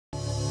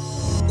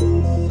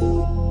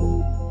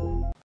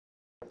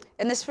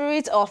In the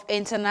spirit of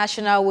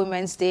International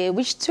Women's Day,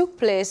 which took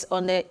place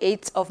on the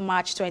 8th of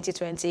March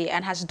 2020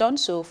 and has done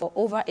so for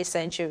over a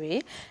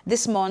century,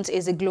 this month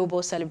is a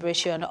global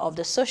celebration of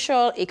the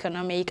social,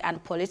 economic,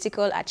 and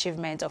political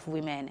achievement of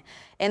women.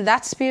 In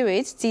that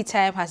spirit, Tea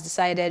Time has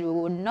decided we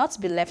will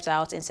not be left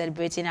out in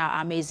celebrating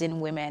our amazing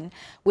women.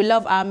 We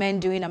love our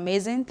men doing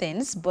amazing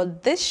things,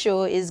 but this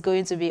show is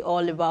going to be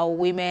all about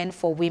women,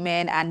 for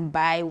women, and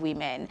by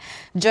women.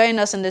 Join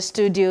us in the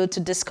studio to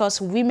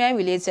discuss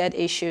women-related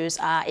issues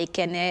are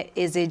Ekene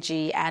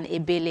Ezeji and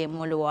Ebele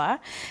Moluwa.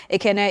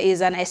 Ekene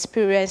is an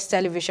experienced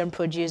television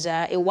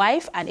producer, a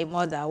wife, and a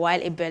mother, while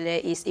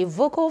Ebele is a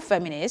vocal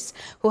feminist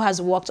who has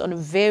worked on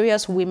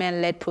various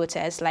women-led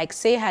protests like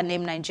Say Her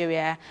Name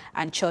Nigeria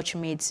and Church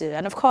Me Too.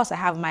 And of course, I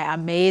have my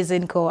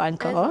amazing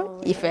co-anchor,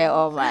 Ife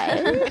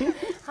Omai.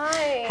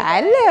 Hi.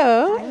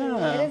 Hello.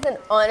 Hello. It is an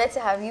honor to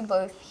have you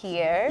both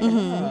here.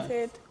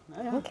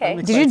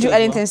 Okay. Did you do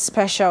anything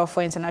special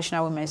for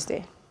International Women's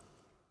Day?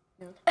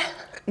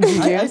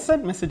 I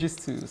sent messages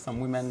to some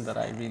women that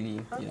I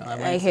really, I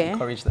wanted to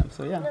encourage them.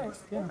 So yeah.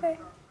 Nice. Yeah. Okay.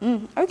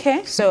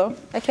 Okay, so,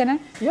 Ekene?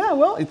 Yeah,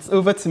 well, it's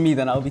over to me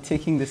then. I'll be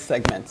taking this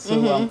segment.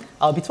 So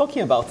I'll be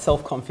talking about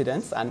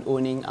self-confidence and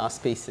owning our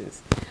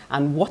spaces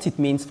and what it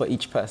means for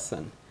each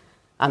person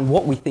and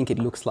what we think it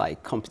looks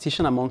like.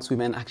 Competition amongst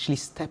women actually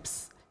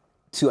steps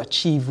to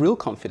achieve real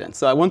confidence.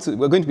 So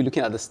we're going to be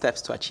looking at the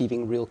steps to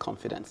achieving real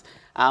confidence.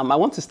 I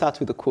want to start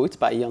with a quote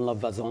by Ian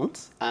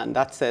Vazant, and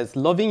that says,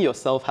 "Loving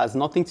yourself has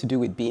nothing to do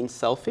with being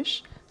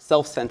selfish,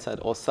 self-centered,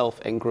 or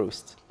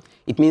self-engrossed.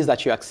 It means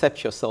that you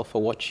accept yourself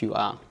for what you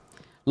are.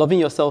 Loving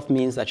yourself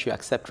means that you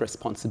accept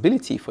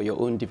responsibility for your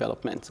own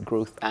development,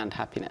 growth, and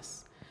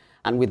happiness."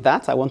 And with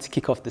that, I want to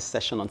kick off this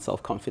session on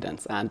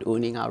self-confidence and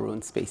owning our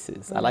own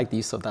spaces. I like the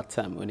use of that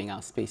term, owning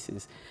our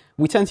spaces.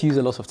 We tend to use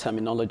a lot of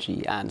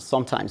terminology, and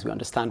sometimes we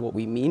understand what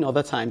we mean.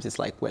 Other times, it's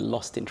like we're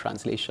lost in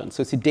translation.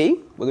 So today,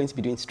 we're going to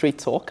be doing straight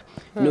talk,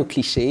 no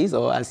cliches,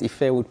 or as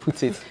Ife would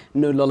put it,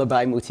 no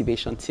lullaby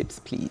motivation tips,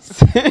 please.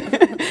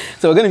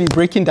 So we're going to be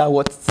breaking down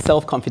what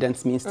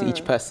self-confidence means to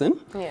each person,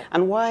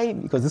 and why,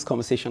 because this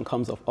conversation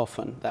comes up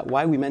often, that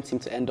why women seem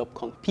to end up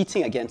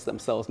competing against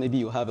themselves. Maybe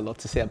you'll have a lot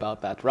to say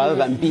about that, rather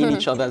than being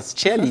each other's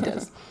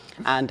cheerleaders,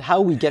 and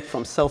how we get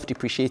from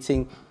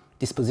self-depreciating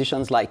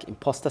dispositions like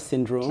imposter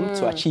syndrome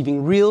to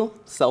achieving real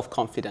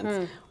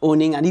self-confidence,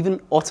 owning and even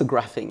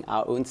autographing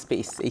our own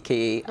space,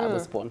 aka I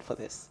was born for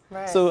this.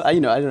 Right. So, I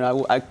don't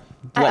know,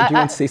 do you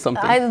want to say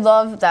something? I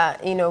love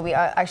that, we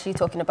are actually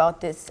talking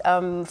about this.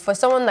 For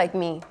someone like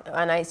me,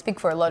 and I speak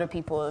for a lot of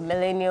people,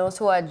 millennials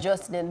who are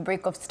just in the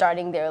break of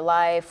starting their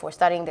life or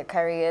starting their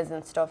careers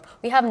and stuff,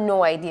 we have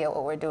no idea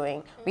what we're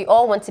doing. We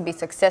all want to be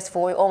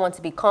successful, we all want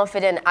to be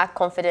confident, act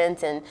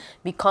confident, and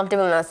be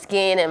comfortable in our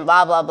skin and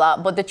blah, blah, blah.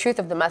 But the truth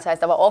of the matter is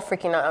that we're all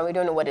freaking out and we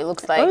don't know what it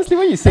looks like. Honestly,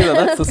 when you say that,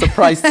 that's a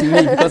surprise to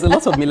me, because a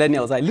lot of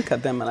millennials, I look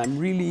at them and I'm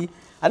really,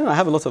 I don't know, I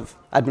have a lot of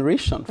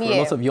admiration for a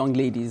lot of young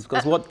ladies,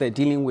 because what they're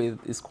dealing with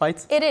is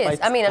quite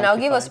I mean, and I'll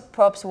give us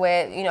props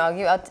where,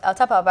 I'll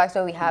tap our backs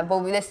where we have,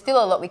 but there's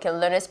still a lot we can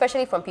learn,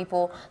 especially from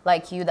people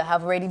like you that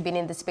have already been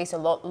in the space a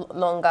lot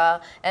longer.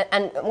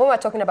 And when we're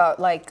talking about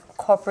like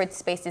corporate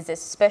spaces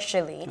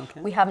especially,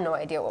 we have no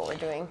idea what we're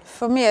doing.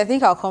 For me, I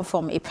think I'll come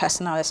from a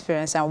personal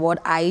experience and what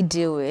I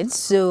deal with.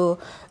 So,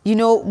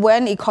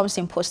 when it comes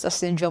to imposter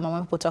syndrome and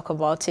when people talk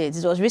about it,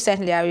 it was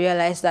recently I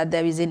realized that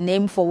there is a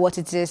name for what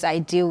it is I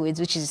deal with,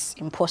 which is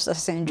imposter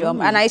syndrome.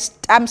 And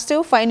I'm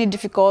still finding it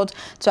difficult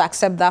to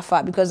accept that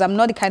fact, because I'm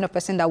not the kind of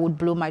person that would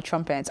blow my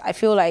trumpet. I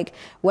feel like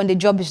when the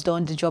job is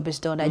done, the job is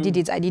done. I did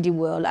it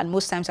well. And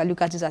most times I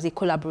look at it as a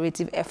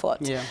collaborative effort.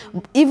 Yeah.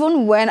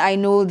 Even when I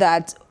know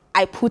that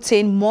I put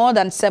in more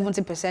than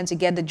 70% to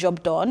get the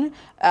job done,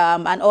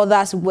 and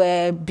others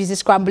were busy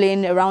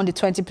scrambling around the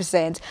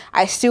 20%,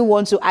 I still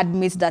want to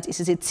admit that it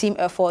is a team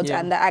effort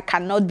and that I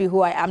cannot be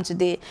who I am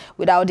today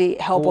without the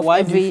help of every...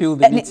 Why do you feel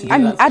the need to do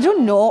that? I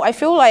don't know. I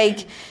feel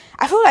like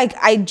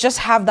I just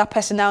have that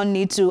personal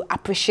need to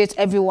appreciate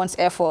everyone's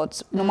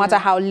effort, no matter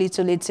how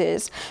little it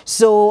is.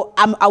 So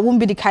I won't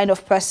be the kind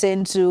of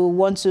person to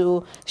want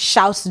to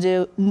shout to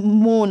the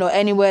moon or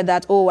anywhere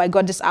that, oh, I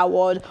got this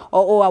award,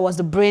 or oh, I was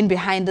the brain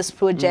behind this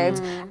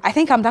project. I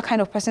think I'm that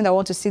kind of person that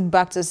want to sit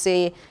back to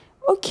say,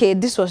 okay,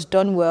 this was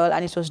done well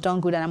and it was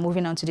done good and I'm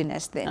moving on to the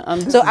next thing.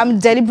 So I'm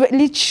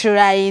deliberately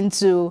trying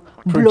to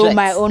blow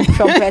my own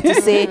trumpet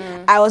to say,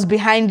 I was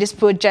behind this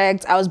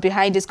project, I was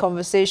behind this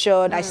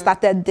conversation, I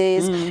started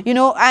this,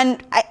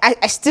 and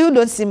I still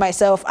don't see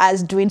myself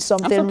as doing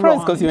something wrong. I'm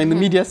surprised because you're in the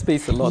media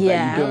space a lot.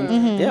 Yeah. That you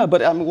don't. Yeah,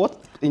 but what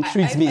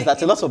intrigues me is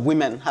that a lot of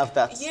women have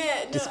that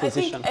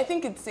disposition. I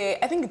think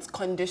it's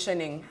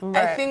conditioning. Right.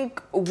 I think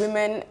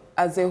women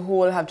as a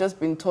whole have just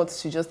been taught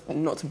to just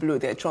not blow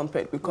their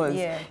trumpet, because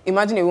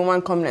imagine a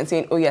woman coming and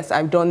saying, oh yes,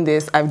 I've done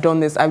this, I've done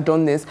this, I've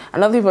done this,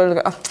 and other people are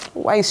like, oh,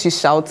 why is she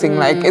shouting?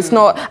 Like, it's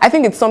not, I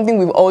think it's something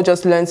we've all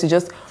just learned to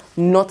just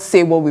not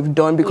say what we've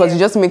done, because it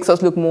just makes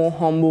us look more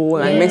humble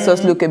and makes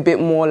us look a bit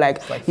more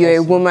like you're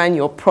a woman,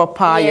 you're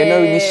proper, you're not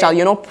really shy,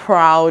 you're not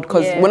proud,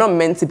 because we're not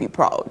meant to be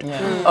proud.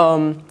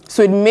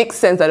 So it makes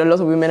sense that a lot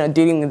of women are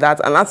dealing with that,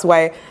 and that's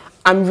why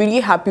I'm really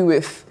happy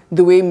with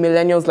the way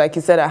millennials, like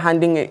you said, are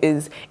handling it.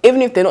 Is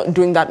even if they're not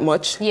doing that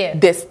much,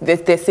 they're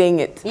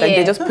saying it. Like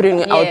they're just putting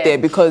it out there,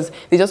 because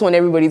they just want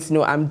everybody to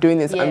know, I'm doing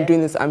this, I'm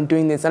doing this, I'm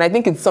doing this. And I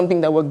think it's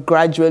something that we're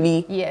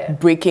gradually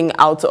breaking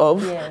out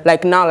of.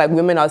 Like now, like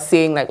women are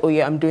saying like, oh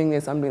yeah, I'm doing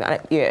this, I'm doing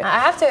that. I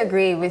have to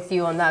agree with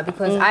you on that,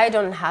 because I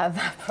don't have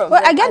that problem.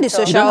 Well, I get the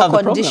social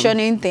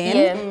conditioning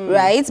thing,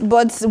 right?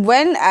 But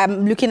when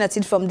I'm looking at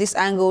it from this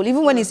angle,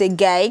 even when it's a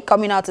guy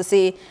coming out to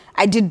say,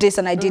 I did this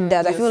and I did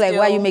that, I feel like,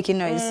 why are you making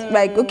noise?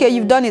 Like, okay,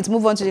 you've done it,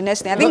 move on to the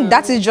next thing. I think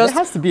that is just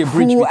there has to be a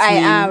bridge who between, I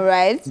am,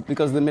 right?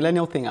 Because the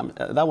millennial thing,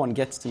 that one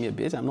gets to me a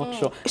bit. I'm not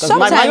sure.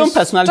 Sometimes, my own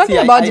personality,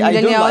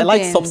 I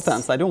like things,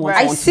 substance. I don't want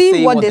I someone see to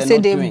say what they say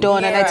they've doing.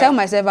 done, and I tell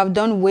myself I've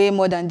done way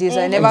more than this.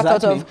 I never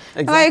thought of,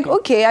 like,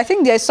 okay, I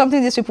think there's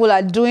something these people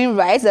are doing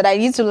right that I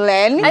need to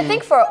learn. I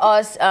think for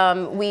us,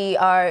 we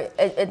are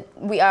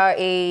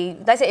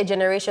let's say a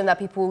generation that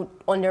people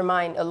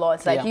undermine a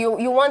lot. Like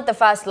you want the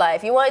fast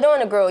life, you don't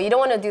want to grow, you don't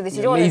want to do this,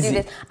 you don't want to do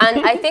this,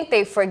 and I think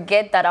they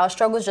forget that our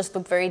struggles just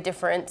look very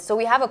different. So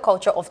we have a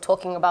culture of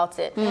talking about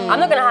it. I'm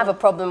not gonna have a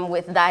problem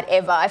with that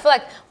ever. I feel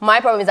like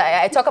my problem is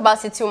that I talk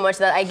about it too much,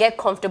 that I get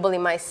comfortable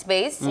in my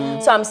space.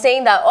 So I'm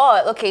saying that,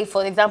 oh, okay,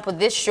 for example,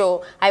 this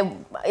show,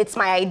 it's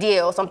my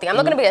idea or something. I'm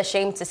not gonna be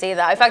ashamed to say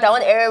that. In fact, I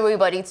want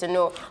everybody to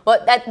know.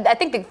 But I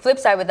think the flip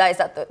side with that is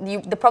that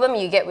the problem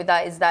you get with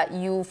that is that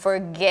you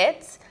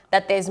forget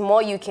that there's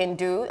more you can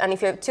do, and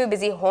if you're too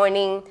busy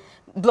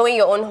blowing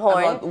your own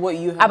horn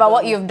about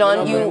what you've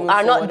done, you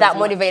are not that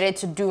motivated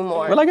to do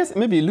more. Well, I guess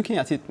maybe looking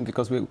at it,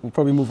 because we'll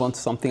probably move on to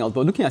something else,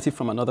 but looking at it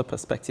from another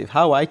perspective,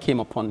 how I came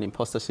upon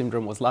imposter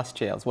syndrome was last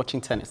year. I was watching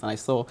tennis, and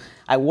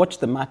I watched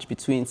the match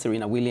between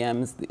Serena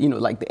Williams,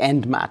 like the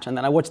end match, and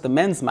then I watched the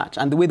men's match,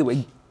 and the way they were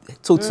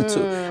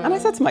toe-to-toe. And I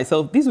said to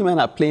myself, these women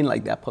are playing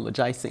like they're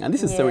apologizing. And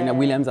this is Serena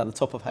Williams at the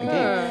top of her game.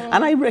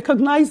 And I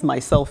recognized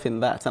myself in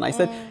that. And I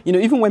said,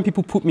 even when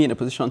people put me in a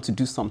position to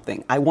do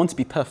something, I want to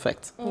be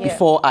perfect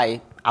before I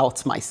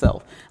out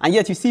myself. And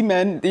yet you see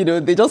men,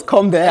 they just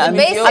come there and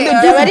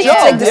they're ready to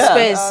take the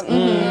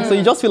space. So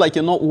you just feel like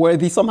you're not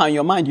worthy. Somehow in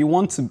your mind, you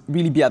want to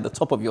really be at the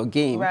top of your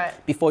game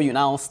before you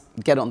now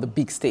get on the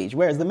big stage.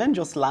 Whereas the men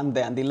just land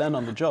there and they learn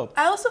on the job.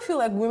 I also feel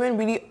like women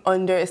really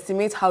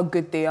underestimate how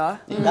good they are.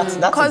 That's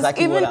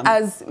exactly even what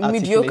I'm as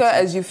mediocre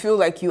as you feel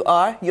like you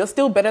are, you're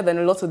still better than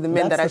a lot of the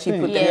men that actually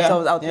put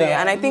themselves out there.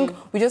 And I think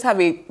we just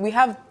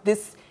have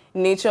this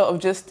nature of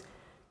just,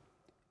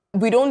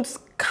 we don't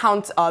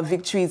count our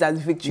victories as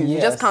victories. We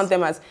just count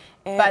them as,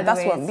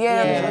 that's what,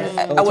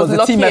 I was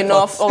lucky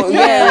enough. Oh, it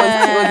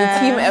was a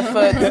team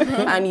effort.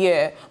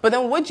 And but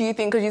then what do you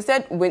think? Because you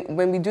said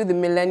when we do the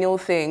millennial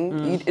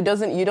thing,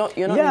 you're not.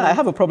 Yeah, I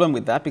have a problem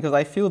with that, because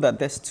I feel that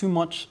there's too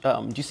much,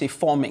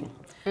 forming.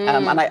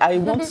 And I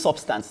want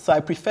substance. So I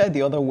prefer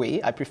the other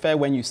way. I prefer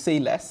when you say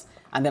less,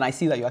 and then I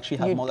see that you actually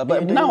have more.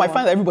 But now I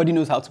find that everybody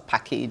knows how to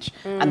package.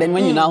 And then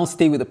when you now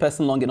stay with the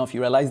person long enough, you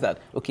realize that,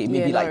 okay,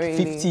 maybe like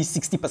 50,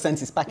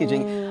 60% is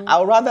packaging.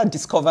 I'll rather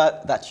discover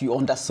that you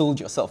undersold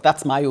yourself.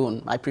 That's my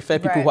own. I prefer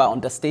people who are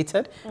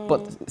understated.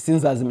 But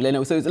since as a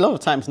millennial, so it's a lot of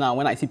times now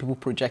when I see people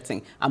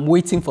projecting, I'm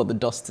waiting for the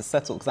dust to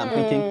settle, because I'm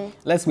thinking,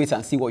 let's wait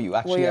and see what you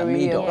actually are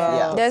made of.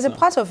 Yeah. There's a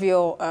part of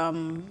your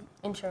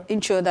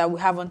intro that we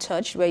haven't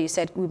touched, where you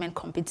said women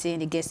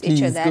competing against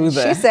each other. And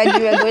she said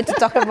you were going to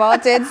talk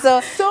about it.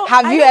 So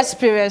have you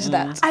experienced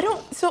that?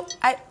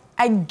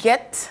 I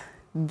get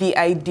the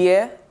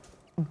idea,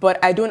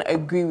 but I don't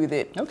agree with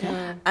it. Okay.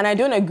 And I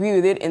don't agree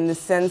with it in the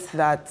sense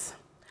that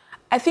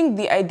I think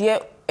the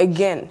idea,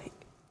 again,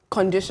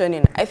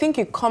 conditioning, I think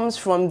it comes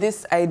from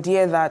this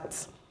idea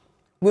that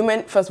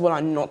women, first of all,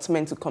 are not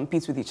meant to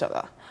compete with each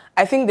other.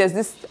 I think there's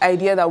this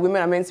idea that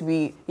women are meant to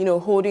be,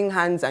 holding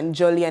hands and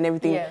jolly and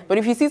everything. Yeah. But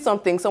if you see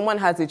something, someone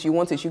has it, you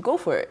want it, you go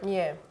for it.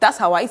 Yeah. That's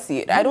how I see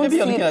it. I don't. Maybe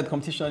you're looking at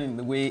competition in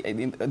the way.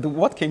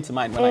 What came to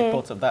mind when I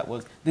thought of that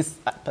was this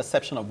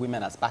perception of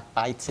women as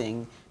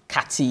backbiting,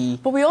 catty.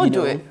 But we all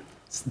do it.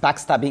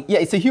 Backstabbing. Yeah,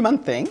 it's a human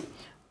thing.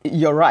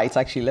 You're right.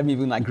 Actually, let me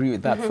even agree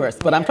with that first.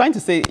 But I'm trying to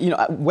say,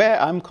 where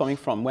I'm coming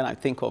from when I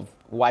think of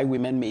why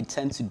women may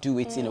tend to do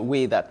it in a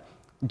way that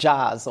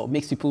jars or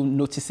makes people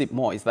notice it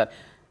more is that.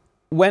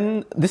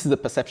 When, this is the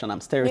perception,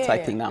 I'm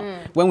stereotyping now,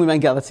 when women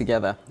gather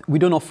together, we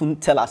don't often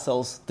tell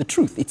ourselves the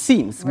truth, it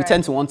seems. We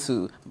tend to want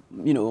to,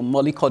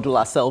 mollycoddle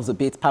ourselves a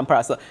bit, pamper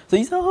ourselves. So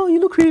you say, oh, you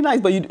look really nice,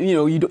 but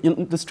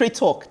the straight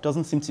talk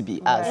doesn't seem to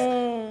be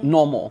as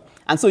normal.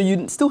 And so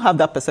you still have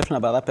that perception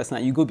about that person,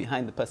 and you go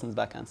behind the person's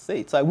back and say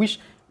it. So I wish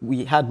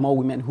we had more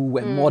women who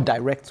were more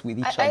direct with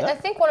each other. I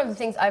think one of the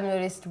things I've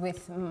noticed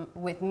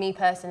with me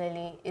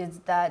personally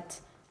is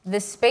that the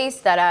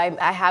space that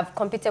I have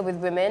competed with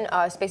women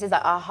are spaces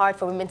that are hard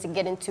for women to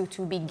get into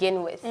to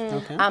begin with.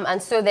 And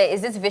so there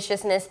is this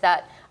viciousness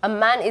that a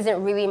man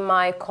isn't really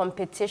my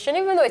competition,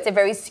 even though it's a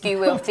very skew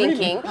way of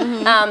thinking,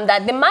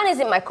 that the man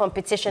isn't my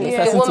competition,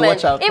 it's the woman.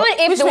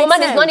 Even if the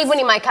woman is not even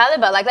in my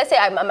caliber, like let's say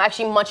I'm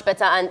actually much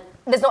better and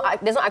there's no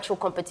actual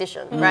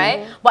competition,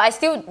 right? But I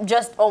still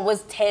just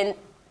always tend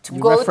to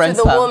go to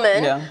the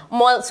woman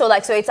more so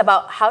it's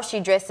about how she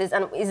dresses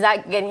and is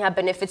that getting her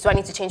benefits? Do I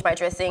need to change my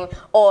dressing?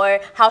 Or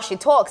how she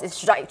talks?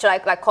 Should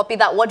I copy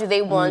that? What do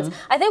they want?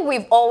 I think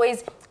we've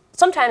always,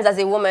 sometimes as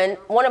a woman,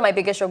 one of my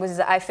biggest struggles is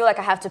that I feel like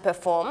I have to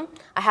perform.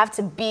 I have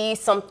to be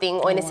something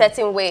or in a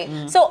certain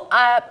way. So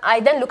I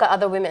then look at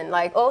other women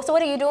like, oh, so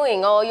what are you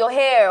doing? Or your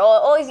hair? Or,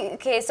 oh,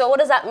 okay, so what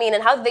does that mean?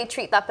 And how do they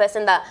treat that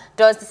person that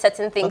does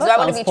certain things? Do I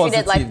want to be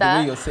treated like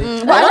that?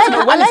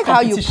 I like how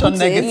you put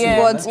it,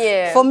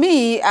 but for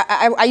me,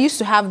 I used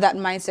to have that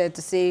mindset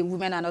to say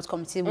women are not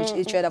competing with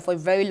each other for a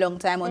very long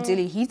time until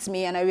it hits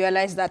me and I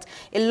realized that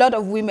a lot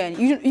of women,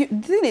 the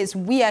thing is,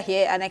 we are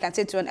here and I can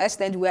say to an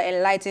extent we are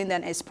enlightened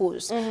and exposed.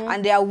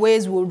 And there are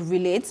ways we would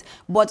relate,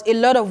 but a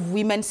lot of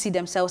women see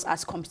themselves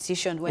as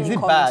competition when you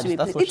come into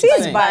it. It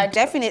is bad,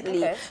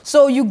 definitely. Okay.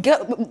 So you get,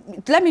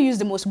 let me use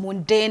the most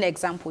mundane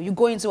example. You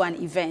go into an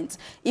event.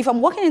 If I'm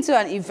walking into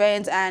an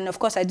event and of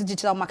course I do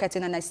digital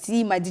marketing and I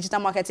see my digital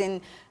marketing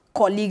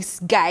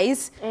colleagues,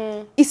 guys,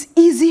 it's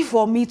easy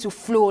for me to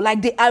flow.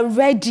 Like they are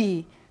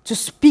ready to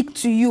speak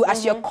to you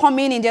as you're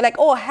coming in. They're like,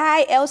 oh,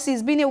 hi, Elsie,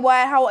 it's been a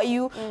while, how are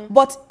you?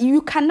 But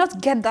you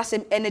cannot get that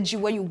same energy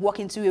when you walk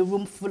into a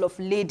room full of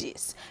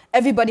ladies.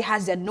 Everybody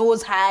has their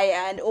nose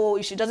high and,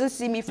 oh, she doesn't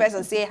see me first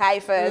and say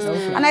hi first.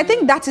 And I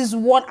think that is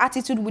one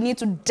attitude we need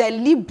to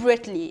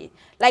deliberately,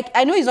 like,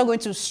 I know it's not going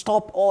to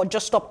stop or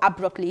just stop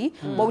abruptly,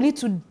 but we need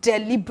to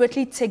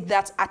deliberately take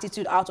that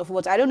attitude out of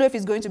what. I don't know if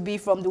it's going to be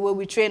from the way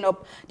we train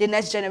up the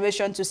next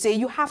generation to say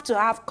you have to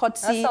have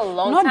courtesy. That's a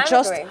long time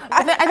ago.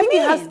 I think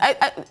it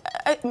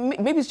has,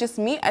 maybe it's just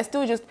me. I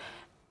still just,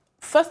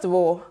 first of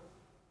all,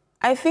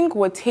 I think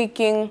we're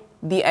taking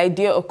the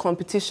idea of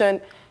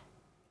competition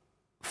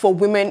for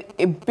women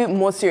a bit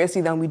more seriously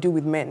than we do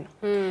with men.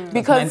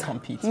 Because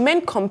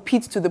men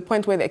compete to the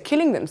point where they're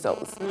killing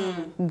themselves.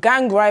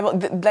 Gang rival,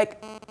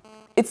 like,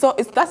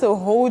 that's a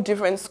whole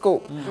different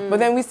scope. But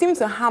then we seem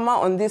to hammer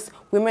on this,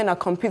 women are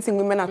competing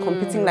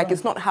like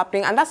it's not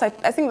happening. And that's, I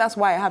think that's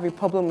why I have a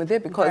problem with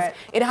it, because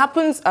it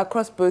happens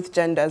across both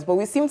genders, but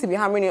we seem to be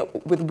hammering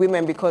it with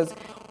women because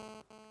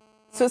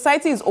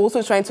society is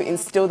also trying to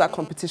instill that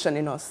competition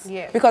in us.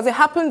 Because it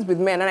happens with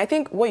men. And I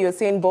think what you're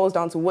saying boils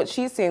down to what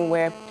she's saying,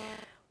 where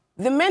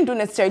the men don't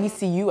necessarily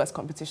see you as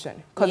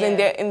competition, because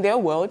in their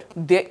world,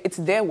 it's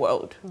their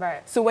world.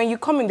 So when you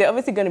come in, they're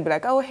obviously going to be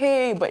like, oh,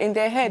 hey, but in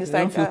their head, it's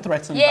they like... don't feel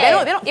threatened.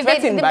 They're not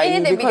threatened by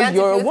you because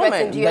you're a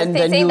woman.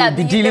 Then you'll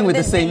be dealing with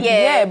the same...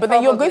 but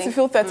then you're going to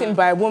feel threatened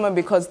by a woman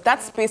because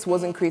that space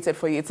wasn't created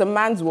for you. It's a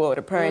man's world,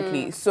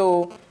 apparently.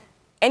 So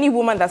any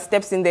woman that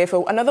steps in there, if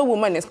another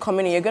woman is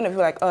coming in, you're going to feel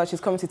like, oh, she's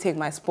coming to take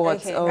my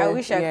spot. Okay, I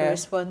wish I could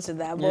respond to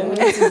that, but we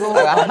need to go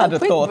on a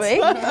quick break.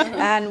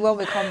 And when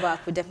we come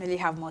back, we definitely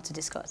have more to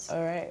discuss.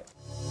 All right.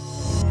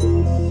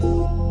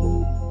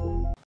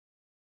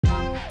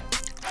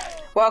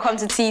 Welcome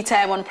to Tea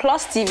Time on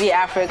Plus TV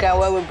Africa,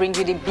 where we bring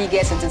you the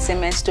biggest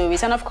entertainment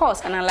stories and, of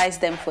course, analyze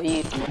them for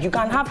you. You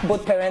can have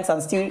both parents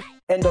and still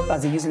end up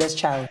as a useless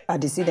child. I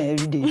see them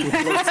every day.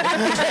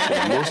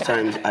 Most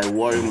times I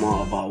worry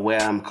more about where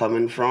I'm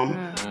coming from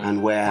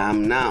and where I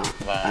am now.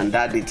 And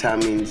that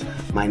determines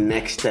my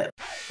next step.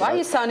 Why are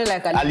you sounding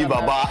like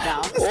Alibaba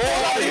now?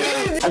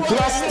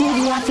 Plus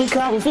TV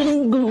Africa, we're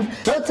feeling good.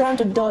 No time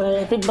to dull,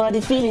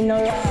 everybody feeling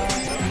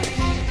alright.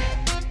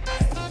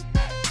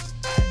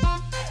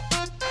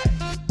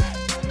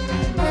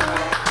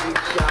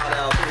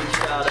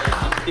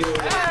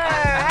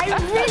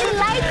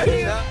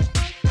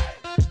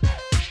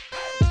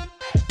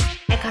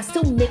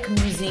 Still make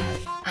music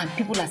and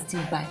people are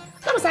still buying.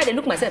 Sometimes I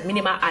look myself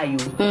minimal IU.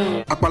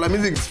 Akpala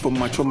music is for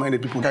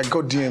mature-minded people. I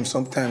got DMs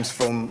sometimes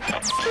from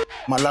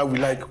Malawi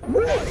like,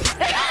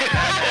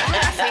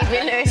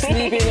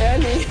 Sleeping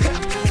early.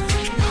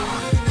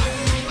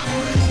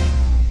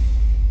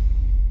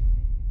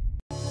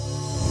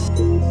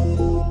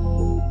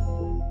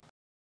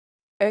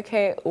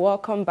 Okay,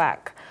 welcome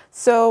back.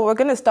 So we're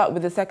going to start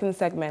with the second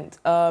segment.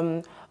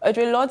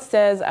 Audre Lorde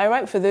says, I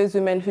write for those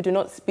women who do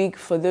not speak,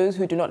 for those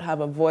who do not have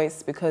a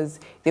voice, because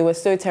they were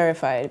so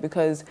terrified,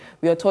 because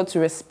we are taught to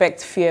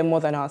respect fear more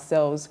than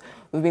ourselves.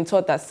 We've been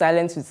taught that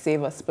silence would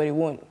save us, but it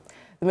won't.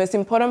 The most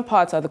important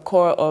parts at the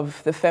core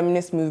of the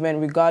feminist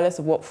movement, regardless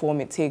of what form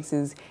it takes,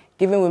 is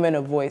giving women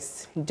a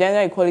voice.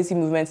 Gender equality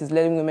movement is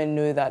letting women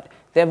know that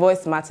their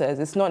voice matters.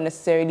 It's not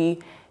necessarily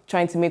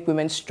trying to make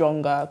women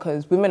stronger,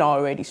 because women are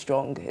already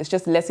strong. It's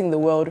just letting the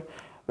world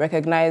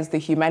recognize the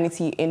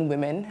humanity in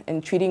women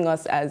and treating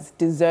us as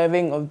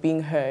deserving of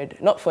being heard,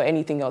 not for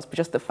anything else, but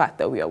just the fact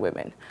that we are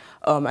women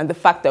and the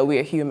fact that we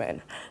are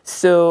human.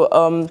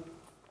 So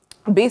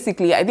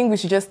basically, I think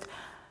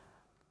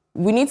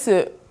we need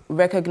to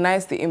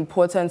recognize the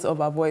importance of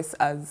our voice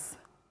as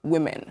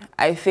women.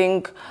 I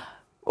think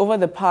over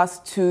the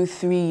past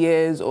 2-3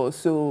 years or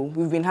so,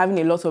 we've been having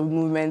a lot of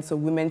movements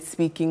of women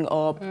speaking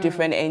up,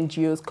 different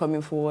NGOs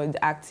coming forward,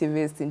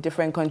 activists in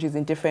different countries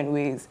in different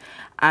ways.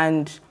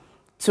 And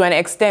to an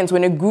extent,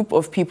 when a group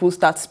of people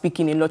start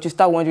speaking a lot, you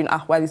start wondering,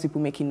 why are these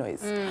people making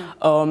noise?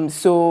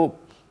 So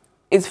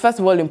it's first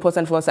of all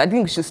important for us. I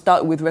think we should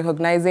start with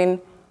recognizing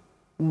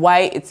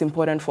why it's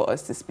important for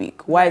us to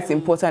speak, why it's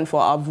important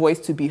for our voice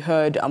to be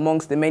heard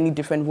amongst the many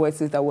different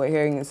voices that we're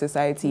hearing in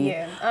society.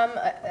 Yeah,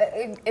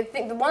 I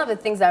think one of the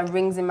things that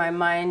rings in my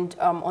mind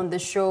on the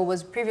show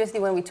was previously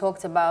when we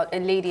talked about a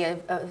lady,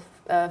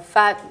 a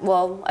fat,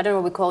 well, I don't know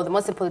what we call it,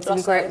 what's the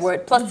politically correct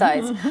word, plus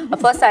size. A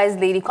plus size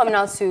lady coming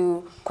out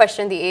to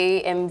question the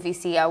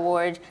AMVC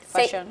award,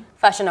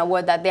 fashion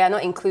award, that they are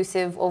not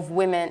inclusive of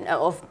women,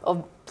 of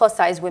plus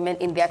size women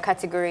in their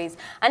categories.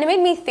 And it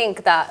made me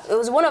think that it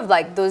was one of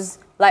like those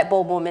light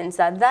bulb moments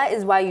that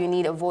is why you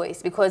need a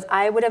voice, because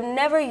I would have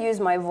never used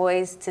my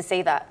voice to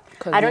say that.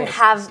 I don't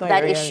have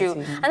that issue.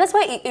 And that's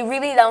why it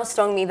really now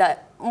stung me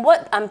that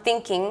what I'm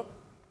thinking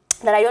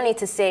that I don't need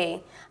to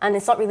say, and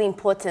it's not really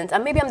important,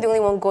 and maybe I'm the only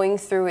one going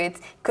through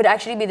it, could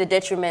actually be the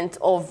detriment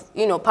of,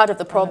 you know, part of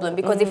the problem.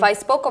 Because if I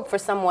spoke up for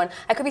someone,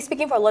 I could be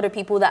speaking for a lot of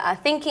people that are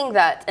thinking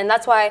that, and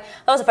that's why,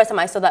 that was the first time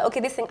I saw that, okay,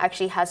 this thing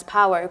actually has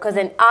power, because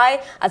then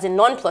I, as a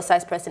non-plus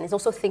size person, is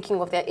also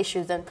thinking of their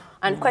issues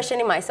and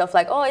questioning myself,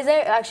 like, oh, is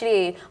there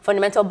actually a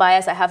fundamental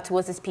bias I have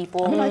towards these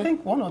people? I mean, I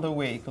think one other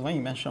way, because when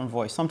you mention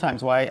voice,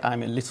 sometimes why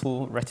I'm a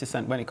little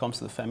reticent when it comes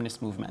to the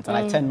feminist movement, and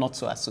I tend not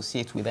to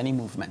associate with any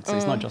movement, so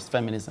it's not just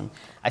feminism.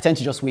 I tend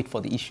to just wait for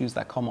the issues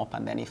that come up,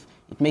 and then if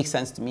it makes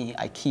sense to me,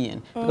 I key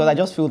in. Because I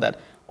just feel that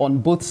on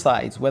both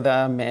sides,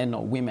 whether men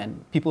or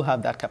women, people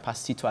have that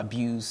capacity to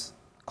abuse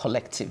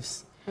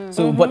collectives.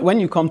 So, but when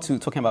you come to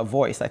talking about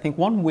voice, I think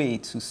one way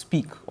to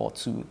speak or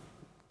to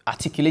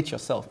articulate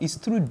yourself is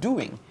through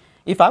doing.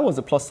 If I was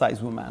a plus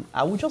size woman,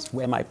 I would just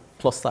wear my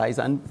plus size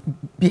and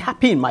be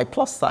happy in my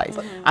plus size.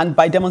 And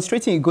by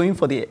demonstrating it, going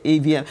for the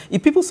AVM,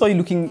 if people saw you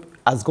looking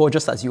as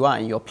gorgeous as you are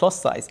in your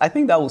plus size, I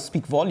think that will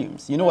speak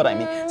volumes. You know what I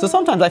mean? So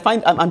sometimes I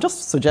find, I'm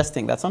just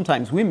suggesting that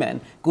sometimes women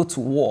go to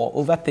war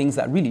over things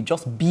that really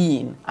just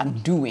being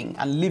and doing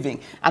and living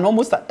and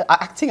almost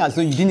acting as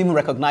though you didn't even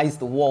recognize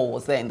the war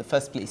was there in the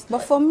first place.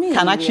 But for me,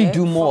 can actually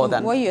do more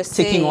than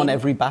taking on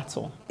every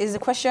battle. Is the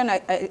question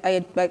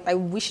I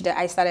wish that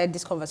I started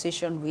this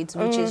conversation with,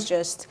 which is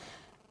just,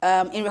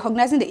 in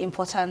recognizing the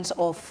importance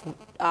of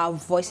our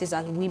voices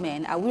as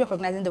women, are we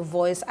recognizing the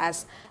voice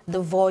as the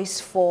voice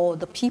for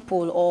the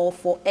people or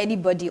for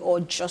anybody,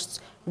 or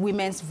just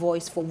women's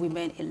voice for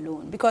women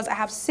alone? Because I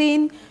have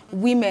seen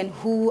women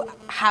who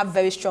have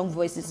very strong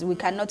voices. We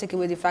cannot take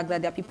away the fact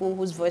that there are people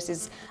whose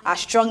voices are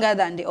stronger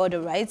than the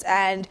other, right?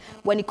 And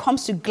when it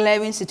comes to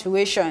glaring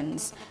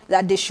situations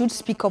that they should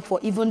speak up for,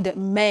 even the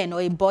men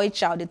or a boy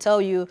child, they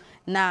tell you,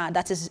 nah,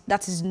 that is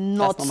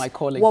not my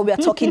calling. What we are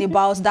talking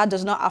about. That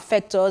does not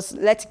affect us.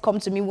 Let it come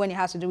to me when it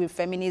has to do with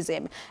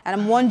feminism.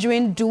 And I'm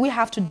wondering, do we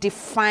have to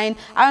define?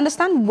 I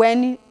understand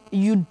when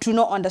you do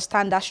not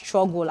understand that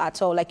struggle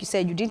at all. Like you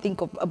said, you didn't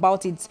think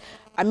about it.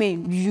 I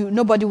mean,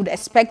 nobody would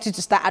expect you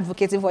to start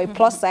advocating for a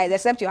plus size,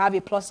 except you have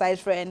a plus size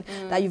friend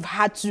that you've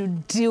had to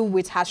deal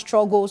with her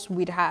struggles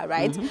with her,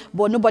 right?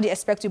 But nobody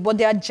expects you. But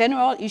there are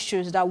general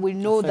issues that we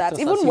know that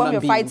even when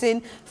we're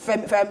fighting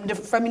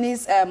the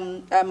feminist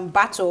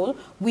battle,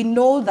 we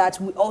know that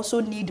we also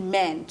need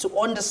men to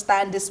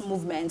understand this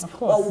movement,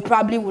 or we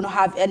probably will not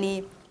have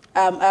any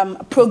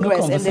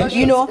progress in the,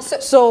 you know.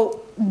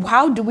 So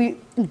how do we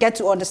get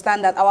to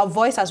understand that our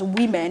voice as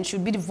women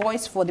should be the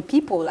voice for the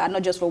people and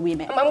not just for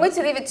women? I'm going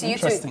to leave it to you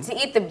to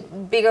eat the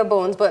bigger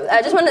bones, but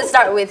I just want to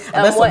start with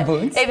what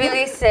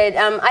Ebili said.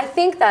 I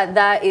think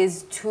that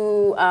is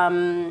too,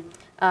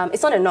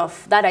 it's not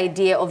enough, that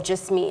idea of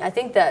just me. I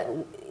think that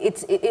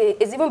it's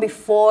even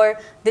before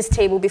this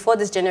table, before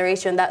this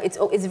generation, that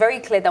it's very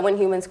clear that when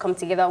humans come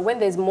together, when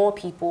there's more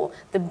people,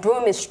 the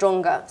broom is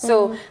stronger.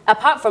 So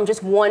apart from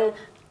just one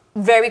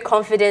very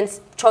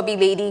confident, chubby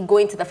lady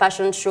going to the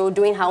fashion show,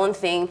 doing her own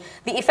thing,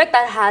 the effect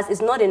that has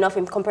is not enough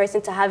in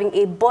comparison to having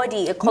a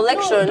body, a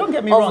collection don't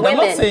get me of wrong. women.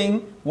 I'm not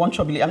saying one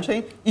chubby lady. I'm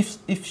saying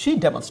if she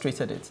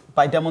demonstrated it,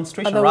 by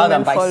demonstration rather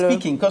than by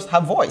speaking, because her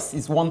voice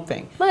is one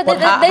thing. But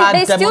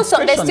there's still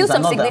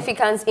some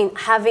significance in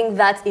having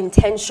that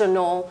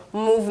intentional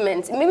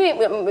movement. Maybe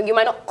you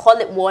might not call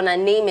it one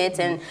and name it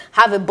and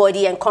have a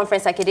body and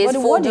conference like it is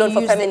full-blown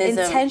for feminism.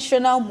 The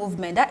intentional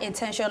movement, that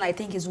intention, I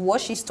think, is what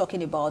she's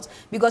talking about,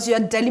 because you're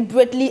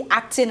deliberately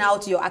acting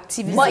out your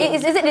activism. But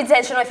is it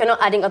intentional if you're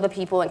not adding other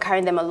people and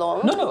carrying them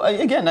along? No.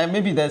 Again,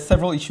 maybe there's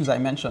several issues I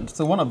mentioned.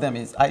 So one of them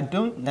is I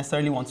don't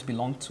necessarily want to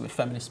belong to a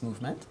feminist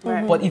movement.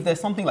 Right. But if there's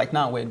something like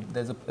now where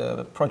there's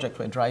a project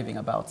we're driving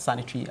about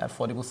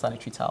affordable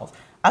sanitary towels,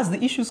 as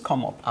the issues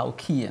come up, I'll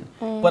key in.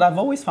 But I've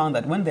always found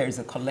that when there is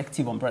a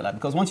collective umbrella,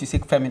 because once you say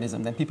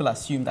feminism, then people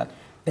assume that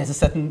there's a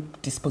certain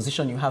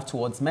disposition you have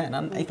towards men,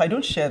 and if I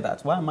don't share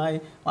that, why am I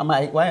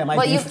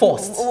being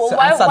forced to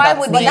answer that? Why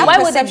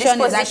would the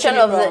disposition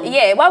of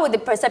why would the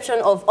perception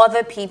of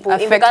other people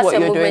in regards to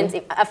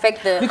movement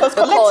affect the because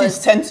the collectives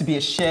cause? tend to be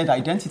a shared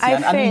identity,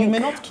 and you may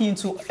not key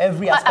into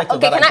every aspect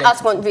of that can identity. I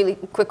ask one really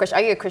quick question?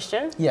 Are you a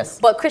Christian? Yes.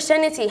 But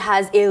Christianity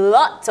has a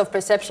lot of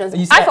perceptions.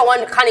 I, for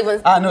one, can't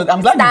even no,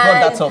 I'm glad you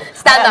brought that up.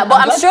 Stand that,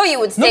 but I'm sure you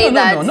would say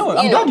that. No,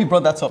 I'm glad you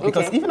brought that up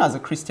because even as a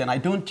Christian, I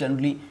don't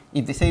generally,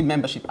 if they say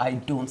membership, I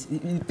don't.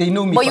 They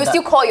know me. But you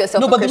still call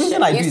yourself a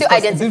Christian. You still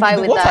identify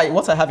with that.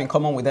 What I have in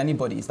common with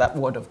anybody is that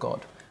word of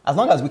God. As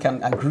long as we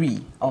can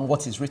agree on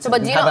what is written, so,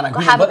 but we do you have not an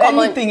agreement. have But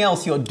anything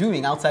else you're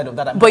doing outside of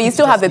that, but you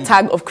still have the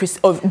tag of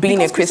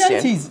being a Christian.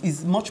 Christianity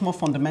is much more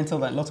fundamental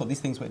than a lot of these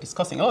things we're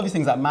discussing. A lot of these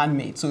things are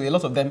man-made, so a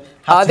lot of them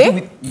have to do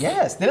with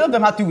a lot of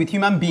them have to do with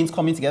human beings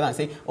coming together and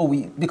say,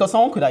 because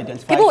someone could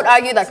identify. People would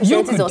argue that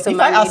Christianity is also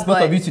man-made. If I ask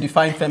both of you to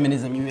define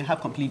feminism, you may have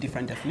completely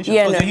different definitions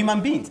because you're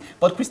human beings.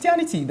 But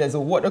Christianity, there's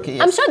a word. Okay,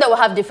 yes. I'm sure they will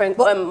have different.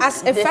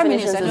 As a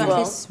feminist, as well. at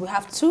least we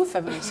have two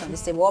feminists on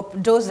this table.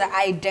 Those that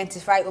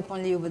identify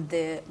openly with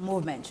the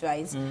movement,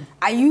 right?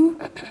 Are you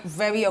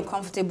very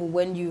uncomfortable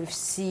when you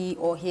see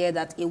or hear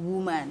that a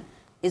woman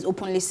is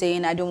openly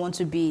saying, I don't want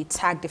to be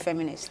tagged a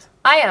feminist?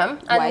 I am.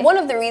 And why? One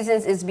of the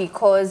reasons is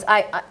because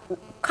I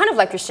kind of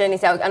like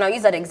Christianity, and I'll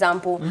use that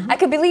example. I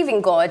could believe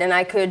in God and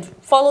I could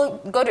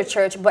go to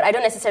church, but I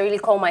don't necessarily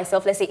call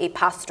myself, let's say, a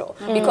pastor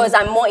because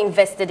I'm more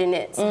invested in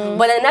it.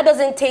 But then that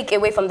doesn't take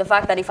away from the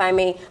fact that if I'm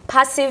a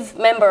passive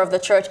member of the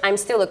church, I'm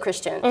still a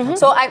Christian.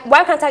 So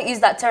why can't I use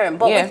that term?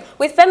 But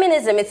with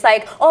feminism, it's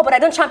like, oh, but I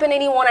don't champion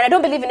anyone and I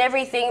don't believe in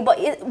everything. But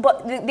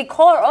the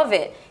core of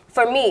it,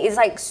 for me, is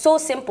like so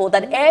simple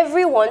that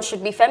everyone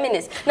should be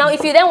feminist. Now,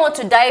 if you then want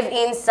to dive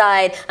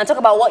inside and talk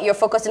about what you're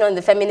focusing on in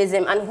the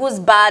feminism and who's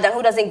bad and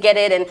who doesn't get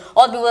it and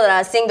all the people that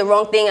are saying the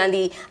wrong thing and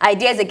the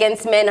ideas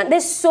against men, and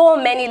there's so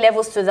many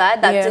levels to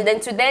that,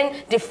 to then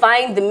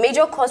define the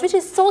major cause, which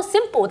is so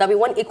simple, that we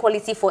want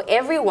equality for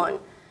everyone.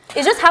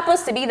 It just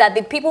happens to be that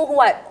the people who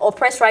are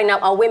oppressed right now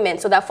are women,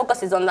 so that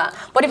focus is on that.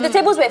 But if the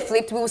tables were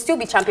flipped, we will still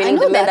be championing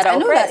the men that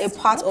are oppressed. I know that a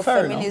part of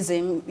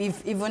feminism,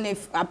 even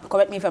if,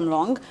 correct me if I'm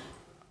wrong,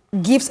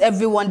 gives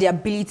everyone the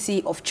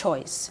ability of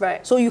choice.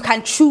 Right. So you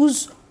can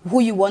choose who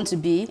you want to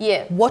be,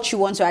 what you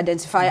want to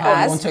identify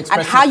as,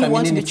 and how you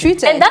want to be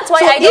treated. And that's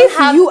why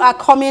if you are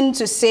coming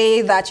to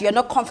say that you're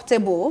not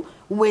comfortable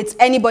with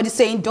anybody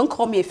saying, don't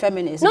call me a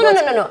feminist. No.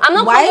 I'm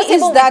not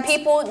comfortable with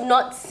people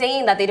not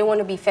saying that they don't want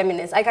to be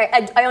feminist. Like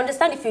I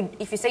understand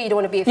if you say you don't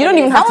want to be a feminist. You don't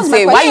even have to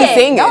say, why are you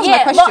saying it? That was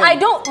my question.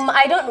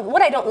 But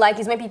what I don't like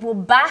is when people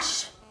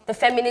bash the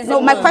feminism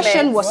movement. My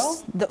question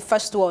was the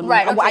first one.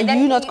 Right. Okay, why are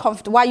you not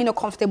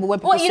comfortable when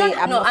people say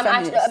I'm not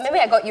feminist? Maybe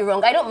I got you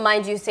wrong. I don't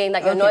mind you saying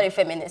that you're not a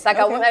feminist. Like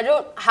I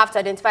don't have to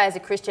identify as a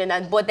Christian,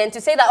 but then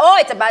to say that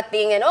it's a bad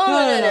thing and no,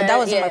 that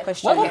wasn't my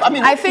question. Well, I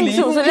mean, I think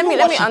so. So let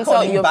me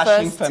answer your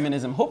bashing first.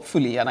 Feminism,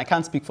 hopefully, and I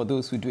can't speak for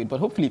those who do it,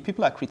 but hopefully,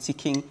 people are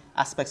critiquing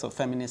aspects of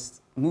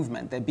feminist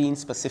movement. They're being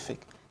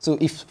specific. So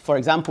if, for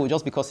example,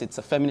 just because it's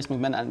a feminist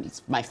movement and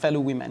it's my fellow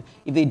women,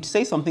 if they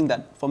say something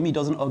that for me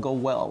doesn't go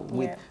well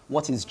with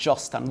what is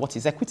just and what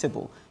is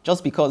equitable,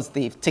 just because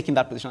they've taken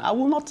that position, I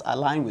will not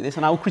align with it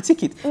and I will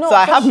critique it. So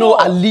I have no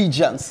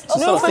allegiance to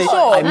sort of say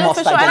I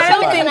must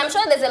identify. And I'm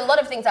sure there's a lot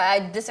of things that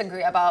I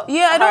disagree about.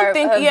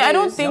 I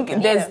don't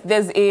think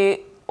there's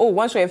a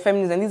once you're a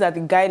feminist and these are the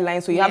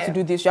guidelines, so you have to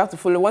do this, you have to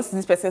follow. Once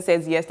this person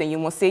says yes, then you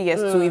must say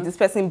yes to. If this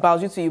person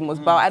bows you to, you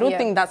must bow. I don't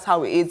think that's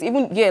how it is.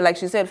 Even, like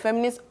she said,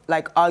 feminists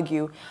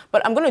argue.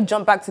 But I'm going to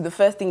jump back to the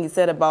first thing you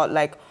said about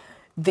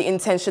the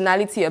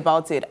intentionality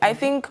about it. I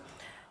think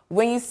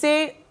when you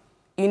say,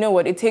 you know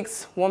what, it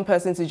takes one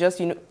person to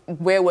just,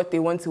 wear what they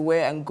want to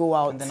wear and go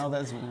out. And then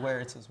others will wear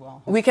it as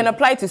well. We can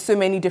apply it to so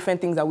many different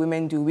things that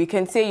women do. We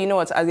can say, you know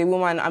what, as a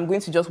woman, I'm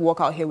going to just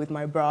walk out here with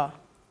my bra.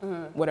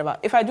 Whatever.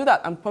 If I do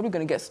that, I'm probably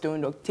going to get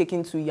stoned or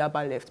taken to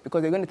Yaba left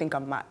because they're going to think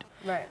I'm mad.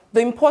 Right. The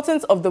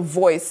importance of the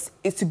voice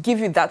is to give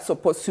you that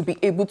support, to be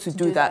able to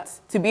do that.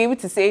 To be able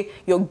to say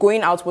you're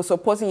going out, we're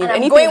supporting you. If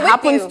anything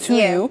happens to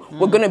you,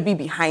 we're going to be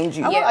behind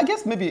you. I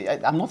guess maybe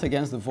I'm not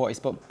against the voice,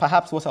 but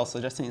perhaps what I was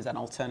suggesting is an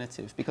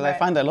alternative because I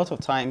find that a lot of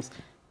times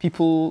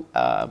people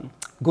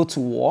go to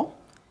war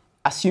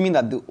assuming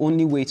that the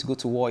only way to go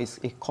to war is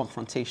a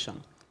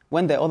confrontation.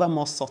 When there are other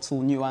more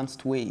subtle,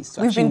 nuanced ways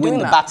to actually win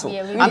the battle.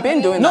 Yeah, we've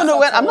been doing that.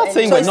 No, I'm not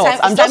saying we're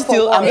not. I'm just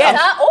still...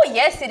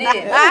 yes, it is.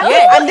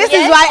 And this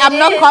is why I'm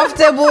not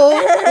comfortable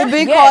with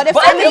being called a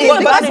feminist,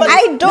 because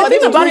I don't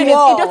do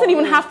war. It doesn't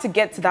even have to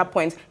get to that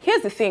point.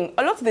 Here's the thing.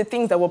 A lot of the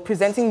things that we're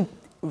presenting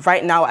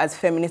right now as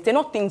feminists, they're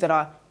not things that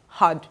are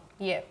hard.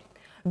 Yeah.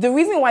 The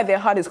reason why they're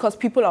hard is because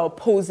people are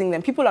opposing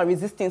them. People are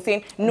resisting,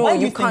 saying, no,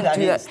 you can't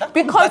do that. That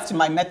comes back to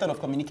my method of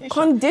communication.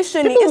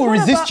 Conditioning. People will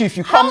resist you if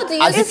you come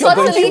as if you're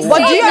going to war.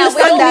 But do you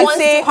understand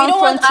that confrontation? We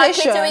don't want our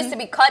clitoris to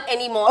be cut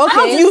anymore. Okay.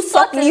 How do you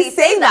subtly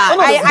say that?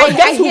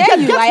 I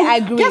hear you, I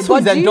agree. Guess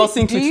who's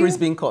endorsing clitoris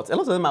being cut? A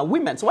lot of them are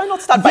women. So why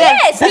not start by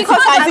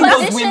sensitizing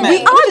those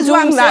women? That is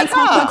why I'm saying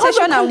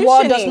confrontation and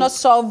war does not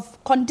solve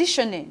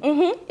conditioning.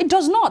 It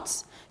does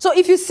not. So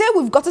if you say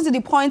we've gotten to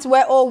the point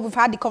where, oh, we've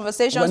had the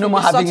conversations, no we've more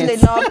been having subtle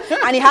it. enough,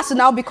 and it has to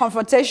now be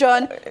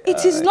confrontation,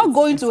 it is not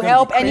going to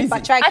help any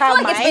patriarchal I feel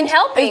like mind. it's been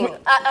helping.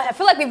 I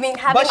feel like we've been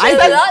having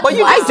But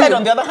you guys said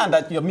on the other hand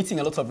that you're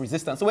meeting a lot of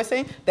resistance. So we're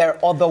saying there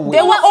are other ways.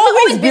 There will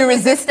always be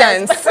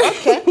resistance.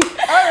 Okay.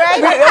 All right.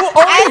 There will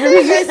always be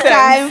It's resistance.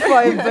 time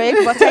for a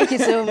break, but thank you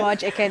so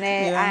much, Ekene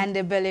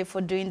and Bele,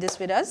 for doing this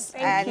with us.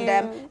 Thank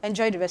you.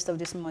 Enjoy the rest of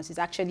this month. It's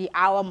actually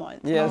our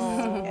month. Yes.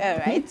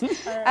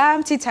 All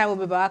right. Tea time will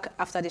be back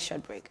after this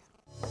short break.